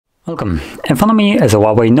Welcome. In front of me is a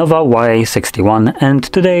HUAWEI NOVA Y61, and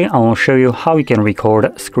today I will show you how you can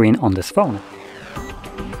record screen on this phone.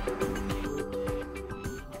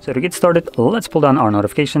 So to get started, let's pull down our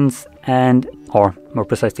notifications or more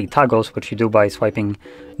precisely toggles, which you do by swiping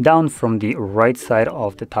down from the right side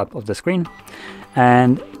of the top of the screen.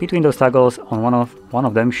 And between those toggles, on one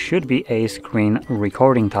of them should be a screen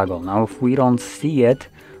recording toggle. Now if we don't see it,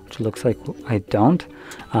 which looks like I don't,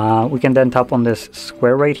 we can then tap on this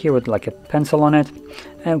square right here with like a pencil on it,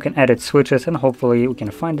 and we can edit switches, and hopefully we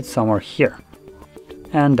can find it somewhere here.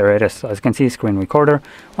 And there it is. So as you can see, screen recorder.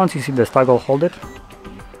 Once you see this toggle, hold it,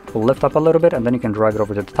 we'll lift up a little bit, and then you can drag it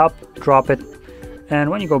over to the top, drop it, and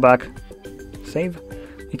when you go back, save,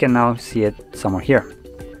 you can now see it somewhere here.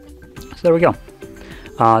 So there we go.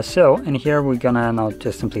 So in here we're gonna now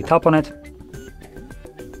just simply tap on it.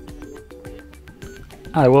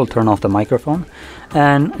 I will turn off the microphone,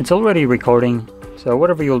 and it's already recording, so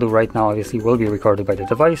whatever you'll do right now obviously will be recorded by the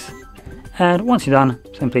device. And once you're done,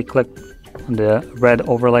 simply click on the red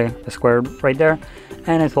overlay, the square right there,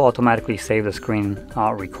 and it will automatically save the screen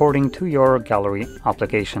recording to your gallery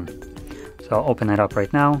application. So I'll open it up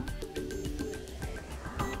right now,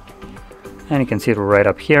 and you can see it right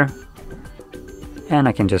up here, and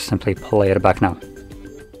I can just simply play it back now.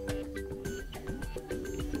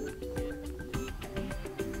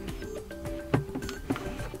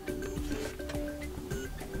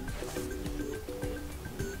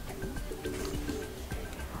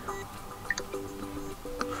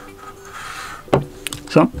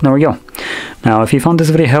 So there we go. Now if you found this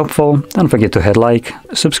video helpful, don't forget to hit like,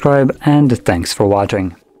 subscribe, and thanks for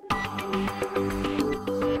watching.